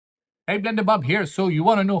Hey, Blender Bob here. So you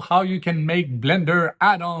want to know how you can make Blender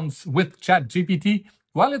add-ons with ChatGPT?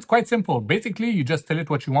 Well, it's quite simple. Basically, you just tell it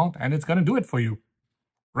what you want and it's going to do it for you,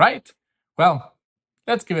 right? Well,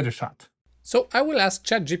 let's give it a shot. So I will ask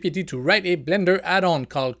ChatGPT to write a Blender add-on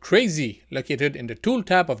called Crazy, located in the Tool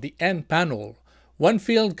tab of the N panel. One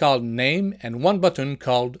field called Name and one button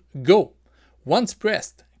called Go. Once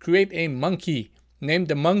pressed, create a monkey. Name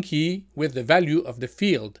the monkey with the value of the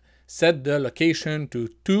field. Set the location to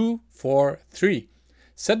 2, 4, 3.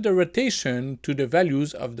 Set the rotation to the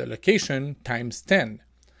values of the location times 10.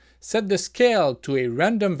 Set the scale to a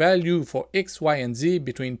random value for x, y, and z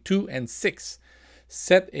between 2 and 6.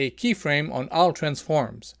 Set a keyframe on all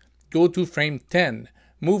transforms. Go to frame 10.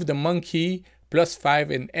 Move the monkey plus 5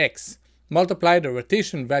 in x. Multiply the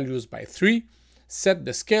rotation values by 3. Set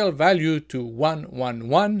the scale value to 1, 1,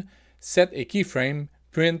 1. Set a keyframe.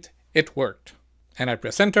 Print, it worked. And I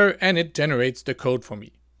press enter and it generates the code for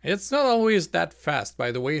me. It's not always that fast,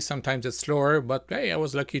 by the way. Sometimes it's slower, but hey, I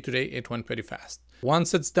was lucky today, it went pretty fast.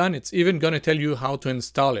 Once it's done, it's even going to tell you how to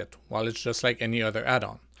install it, while it's just like any other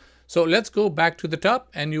add-on. So let's go back to the top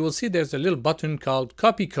and you will see there's a little button called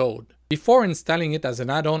copy code. Before installing it as an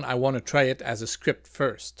add-on, I want to try it as a script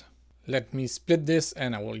first. Let me split this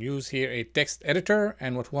and I will use here a text editor,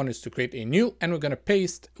 and what we want is to create a new, and we're going to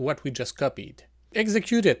paste what we just copied.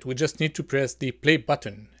 Execute it, we just need to press the play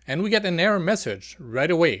button and we get an error message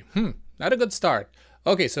right away. Not a good start.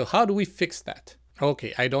 Okay, so how do we fix that?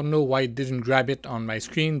 Okay, I don't know why it didn't grab it on my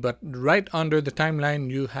screen, but right under the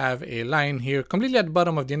timeline you have a line here completely at the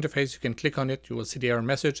bottom of the interface. You can click on it, you will see the error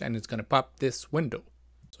message and it's going to pop this window.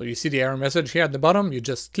 So you see the error message here at the bottom, you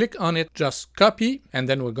just click on it, just copy, and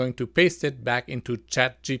then we're going to paste it back into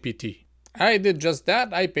ChatGPT. I did just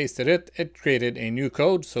that, I pasted it, it created a new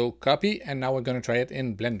code, so copy, and now we're going to try it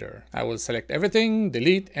in Blender. I will select everything,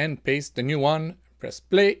 delete, and paste the new one, press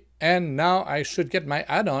play, and now I should get my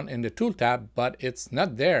add-on in the tool tab, but it's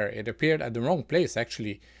not there. It appeared at the wrong place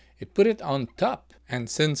actually. It put it on top, and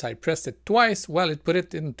since I pressed it twice, well, it put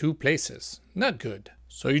it in 2 places. Not good.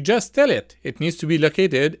 So you just tell it, it needs to be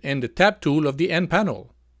located in the tab tool of the N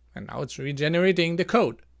panel. And now it's regenerating the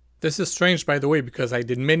code. This is strange, by the way, because I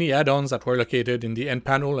did many add-ons that were located in the N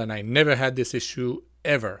panel and I never had this issue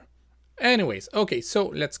ever. Anyways, okay, so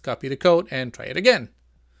let's copy the code and try it again.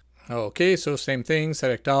 Okay, so same thing,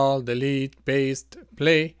 select all, delete, paste,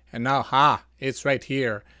 play, and now, it's right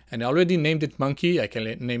here. And I already named it monkey, I can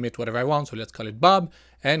name it whatever I want, so let's call it Bob,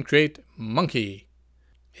 and create monkey.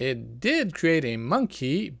 It did create a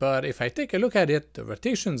monkey, but if I take a look at it, the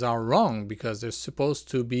rotations are wrong because there's supposed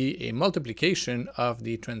to be a multiplication of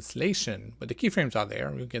the translation, but the keyframes are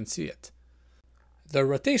there, you can see it. The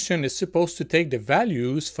rotation is supposed to take the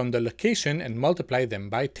values from the location and multiply them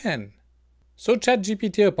by 10. So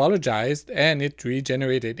ChatGPT apologized and it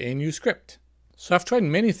regenerated a new script. So I've tried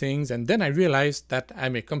many things and then I realized that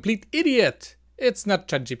I'm a complete idiot. It's not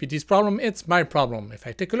ChatGPT's problem, it's my problem. If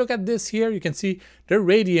I take a look at this here, you can see the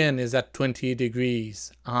radian is at 20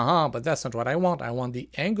 degrees. But that's not what I want. I want the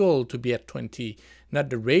angle to be at 20, not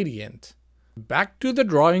the radiant. Back to the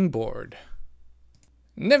drawing board.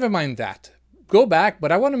 Never mind that. Go back,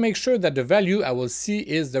 but I want to make sure that the value I will see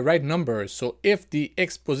is the right number. So if the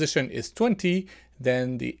x position is 20,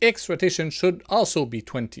 then the x rotation should also be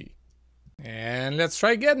 20. And let's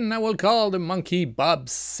try again. I will call the monkey Bob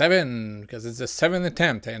 7 because it's the 7th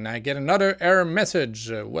attempt and I get another error message.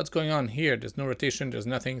 What's going on here? There's no rotation, there's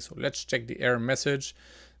nothing. So let's check the error message.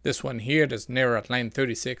 This one here, there's an error at line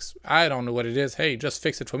 36. I don't know what it is. Hey, just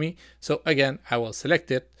fix it for me. So again, I will select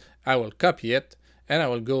it, I will copy it, and I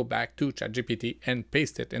will go back to ChatGPT and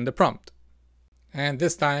paste it in the prompt. And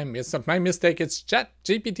this time, it's not my mistake, it's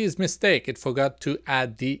ChatGPT's mistake. It forgot to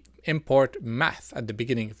add the import math at the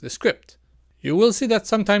beginning of the script. You will see that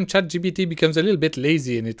sometimes ChatGPT becomes a little bit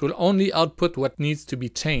lazy and it will only output what needs to be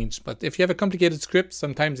changed. But if you have a complicated script,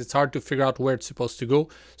 sometimes it's hard to figure out where it's supposed to go.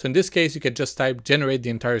 So in this case, you can just type generate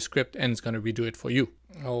the entire script and it's going to redo it for you.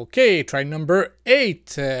 Okay, try number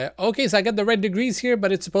 8. Okay, so I got the right degrees here,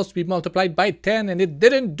 but it's supposed to be multiplied by 10 and it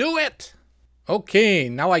didn't do it. Okay,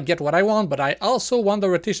 now I get what I want, but I also want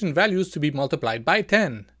the rotation values to be multiplied by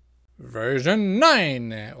 10. Version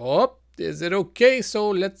 9. Oh. Is it okay? So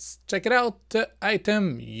let's check it out.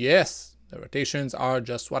 Item, yes, the rotations are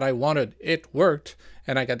just what I wanted. It worked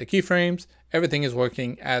and I got the keyframes. Everything is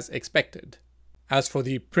working as expected. As for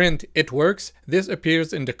the print, it works. This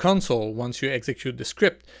appears in the console once you execute the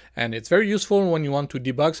script. And it's very useful when you want to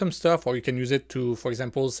debug some stuff, or you can use it to, for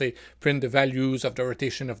example, say print the values of the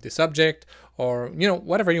rotation of this object, or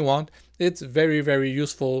whatever you want. It's very, very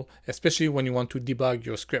useful, especially when you want to debug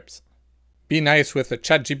your scripts. Be nice with the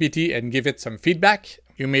ChatGPT and give it some feedback.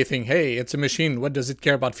 You may think, hey, it's a machine. What does it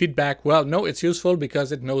care about feedback? Well, no, it's useful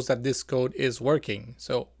because it knows that this code is working.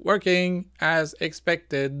 So working as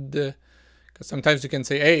expected. Because sometimes you can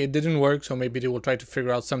say, hey, it didn't work, so maybe they will try to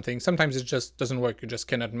figure out something. Sometimes it just doesn't work. You just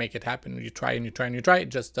cannot make it happen. You try and you try and you try. It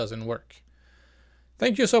just doesn't work.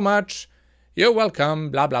 Thank you so much. You're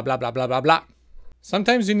welcome. Blah, blah, blah, blah, blah, blah, blah.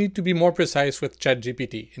 Sometimes you need to be more precise with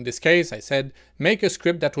ChatGPT. In this case, I said, make a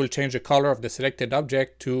script that will change the color of the selected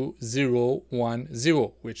object to 0, 1,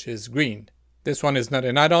 0, which is green. This one is not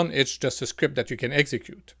an add-on, it's just a script that you can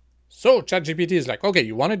execute. So ChatGPT is like, okay,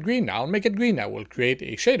 you want it green, I'll make it green. I will create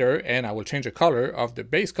a shader and I will change the color of the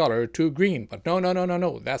base color to green. But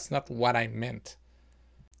no, that's not what I meant.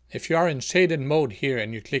 If you are in shaded mode here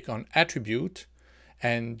and you click on attribute,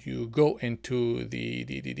 and you go into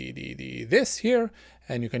this here,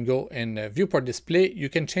 and you can go in viewport display, you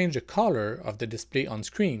can change the color of the display on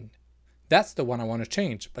screen. That's the one I want to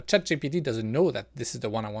change, but ChatGPT doesn't know that this is the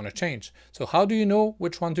one I want to change. So how do you know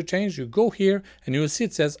which one to change? You go here and you will see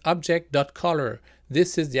it says object.color.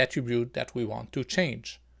 This is the attribute that we want to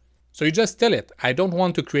change. So you just tell it, I don't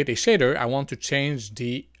want to create a shader, I want to change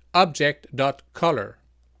the object.color.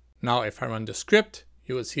 Now if I run the script,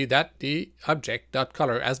 you will see that the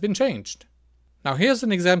object.color has been changed. Now here's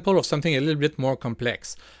an example of something a little bit more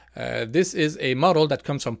complex. This is a model that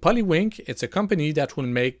comes from Polywink. It's a company that will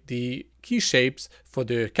make the key shapes for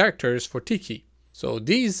the characters for Tiki. So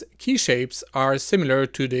these key shapes are similar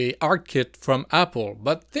to the art kit from Apple,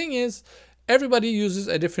 but thing is, everybody uses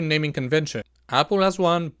a different naming convention. Apple has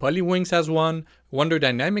one, Polywink has one, Wonder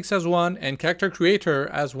Dynamics has one, and Character Creator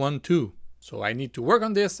has one too. So I need to work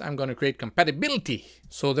on this. I'm going to create compatibility.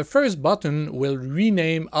 So the first button will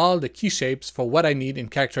rename all the key shapes for what I need in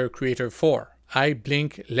Character Creator 4. I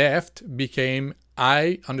blink left became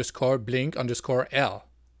I_blink_L.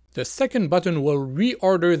 The second button will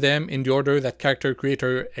reorder them in the order that Character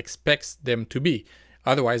Creator expects them to be.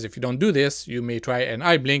 Otherwise, if you don't do this, you may try an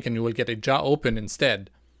eye blink and you will get a jaw open instead.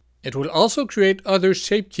 It will also create other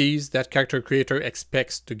shape keys that Character Creator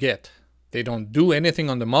expects to get. They don't do anything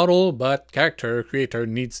on the model, but Character Creator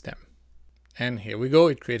needs them. And here we go,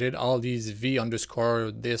 it created all these V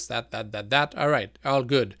underscore this, that. All right, all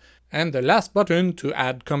good. And the last button to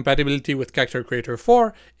add compatibility with Character Creator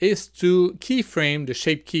 4 is to keyframe the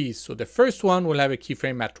shape keys. So the first one will have a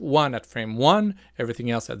keyframe at 1 at frame 1, everything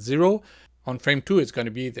else at 0. On frame 2, it's going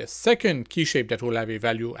to be the second key shape that will have a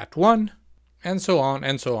value at 1, and so on,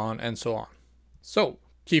 and so on, and so on. So,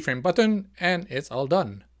 keyframe button, and it's all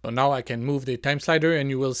done. So now I can move the time slider and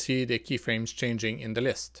you will see the keyframes changing in the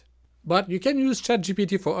list. But you can use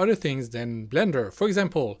ChatGPT for other things than Blender. For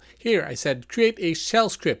example, here I said create a shell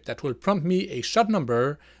script that will prompt me a shot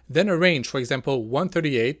number, then a range, for example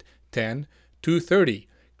 138, 10, 230.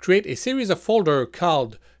 Create a series of folder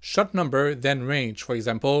called shot number, then range, for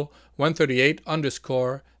example 138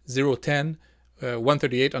 underscore 010,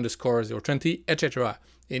 138 underscore 020, etc.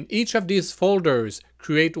 In each of these folders,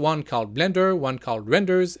 create one called Blender, one called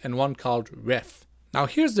Renders, and one called Ref. Now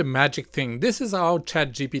here's the magic thing. This is how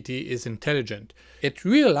ChatGPT is intelligent. It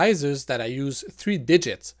realizes that I use 3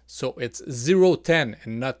 digits, so it's 010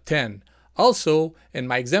 and not 10. Also, in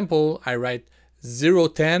my example, I write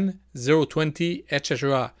 010, 020,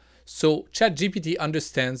 etc. So ChatGPT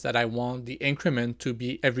understands that I want the increment to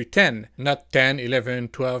be every 10, not 10, 11,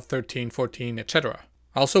 12, 13, 14, etc.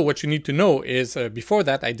 Also, what you need to know is before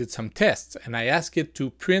that I did some tests and I asked it to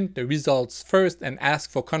print the results first and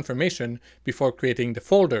ask for confirmation before creating the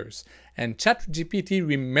folders. And ChatGPT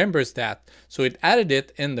remembers that, so it added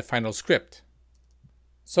it in the final script.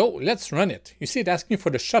 So let's run it. You see it asking for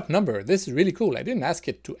the shot number. This is really cool. I didn't ask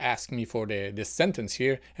it to ask me for this sentence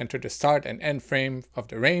here, enter the start and end frame of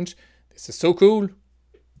the range. This is so cool.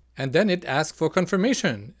 And then it asks for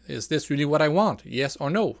confirmation. Is this really what I want? Yes or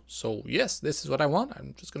no? So yes, this is what I want.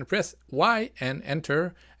 I'm just going to press Y and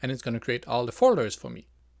enter, and it's going to create all the folders for me.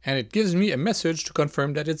 And it gives me a message to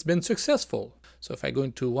confirm that it's been successful. So if I go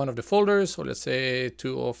into one of the folders, so let's say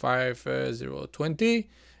 205020,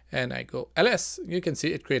 and I go ls, you can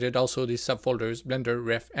see it created also these subfolders, Blender,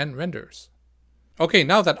 Ref, and Renders. Okay,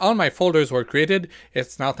 now that all my folders were created,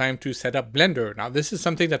 it's now time to set up Blender. Now this is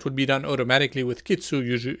something that would be done automatically with Kitsu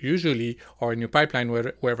usually, or in your pipeline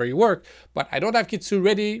wherever you work, but I don't have Kitsu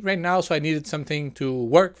ready right now, so I needed something to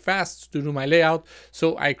work fast to do my layout,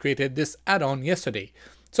 so I created this add-on yesterday.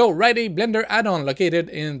 So write a Blender add-on located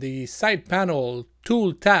in the side panel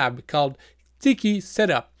tool tab called Tiki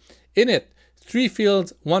Setup. In it, 3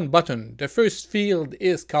 fields, 1 button. The first field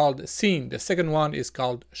is called Scene, the second one is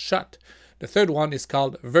called Shot. The third one is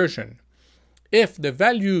called version. If the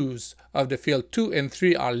values of the field 2 and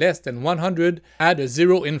 3 are less than 100, add a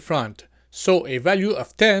 0 in front. So a value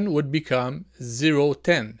of 10 would become 0,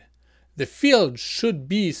 10. The field should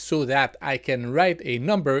be so that I can write a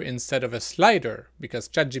number instead of a slider, because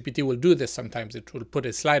ChatGPT will do this sometimes. It will put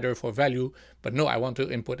a slider for value, but no, I want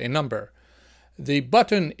to input a number. The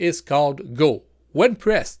button is called Go. When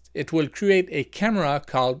pressed, it will create a camera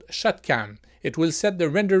called ShotCam. It will set the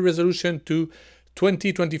render resolution to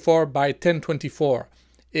 2024 by 1024.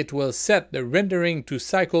 It will set the rendering to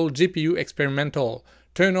cycle GPU experimental.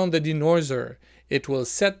 Turn on the denoiser. It will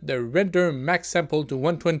set the render max sample to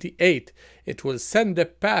 128. It will send the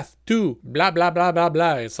path to blah, blah, blah, blah,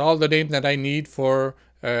 blah. It's all the name that I need for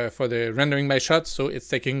the rendering my shots, so it's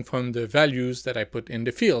taking from the values that I put in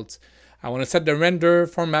the fields. I want to set the render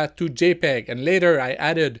format to JPEG, and later I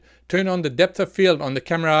added turn on the depth of field on the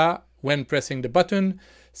camera when pressing the button,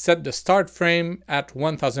 set the start frame at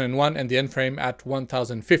 1001 and the end frame at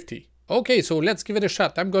 1050. Okay, so let's give it a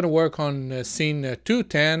shot. I'm going to work on scene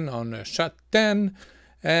 210 on shot 10,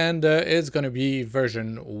 and it's going to be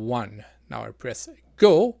version 1. Now I press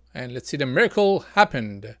go, and let's see the miracle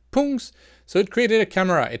happened. Poongs! So it created a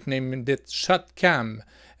camera. It named it ShotCam.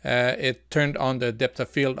 It turned on the depth of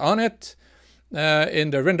field on it.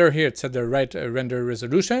 In the render here, it said the right render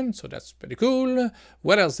resolution, so that's pretty cool.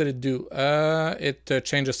 What else did it do? It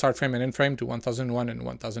changed the start frame and end frame to 1001 and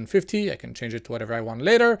 1050. I can change it to whatever I want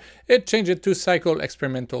later. It changed it to cycle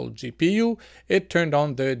experimental GPU. It turned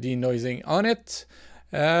on the denoising on it.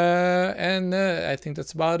 And I think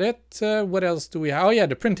that's about it. What else do we have? Oh yeah,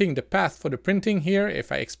 the printing, the path for the printing here.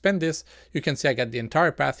 If I expand this, you can see I got the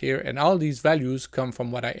entire path here, and all these values come from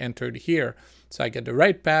what I entered here. So I get the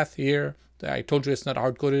right path here. I told you it's not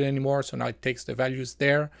hard-coded anymore, so now it takes the values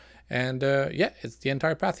there. And yeah, it's the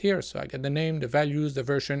entire path here. So I get the name, the values, the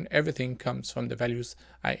version, everything comes from the values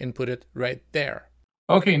I inputted right there.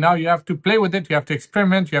 Okay, now you have to play with it. You have to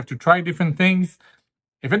experiment. You have to try different things.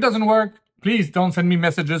 If it doesn't work, please don't send me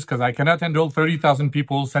messages, because I cannot handle 30,000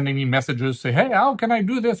 people sending me messages, say, hey, how can I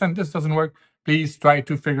do this? And this doesn't work. Please try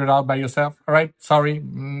to figure it out by yourself. All right, sorry,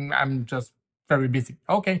 I'm just very busy.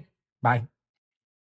 Okay, bye.